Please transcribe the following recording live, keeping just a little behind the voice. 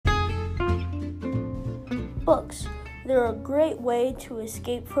Books. They're a great way to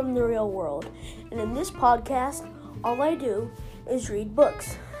escape from the real world. And in this podcast, all I do is read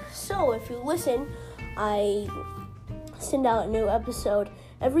books. So if you listen, I send out a new episode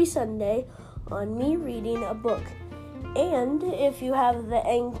every Sunday on me reading a book. And if you have the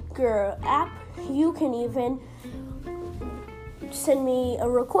Anchor app, you can even send me a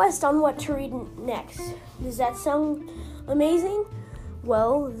request on what to read next. Does that sound amazing?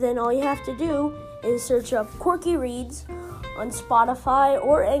 Well, then all you have to do is search up Quirky Reads on Spotify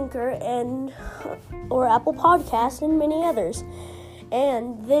or Anchor or Apple Podcasts and many others.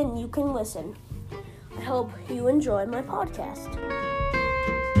 And then you can listen. I hope you enjoy my podcast.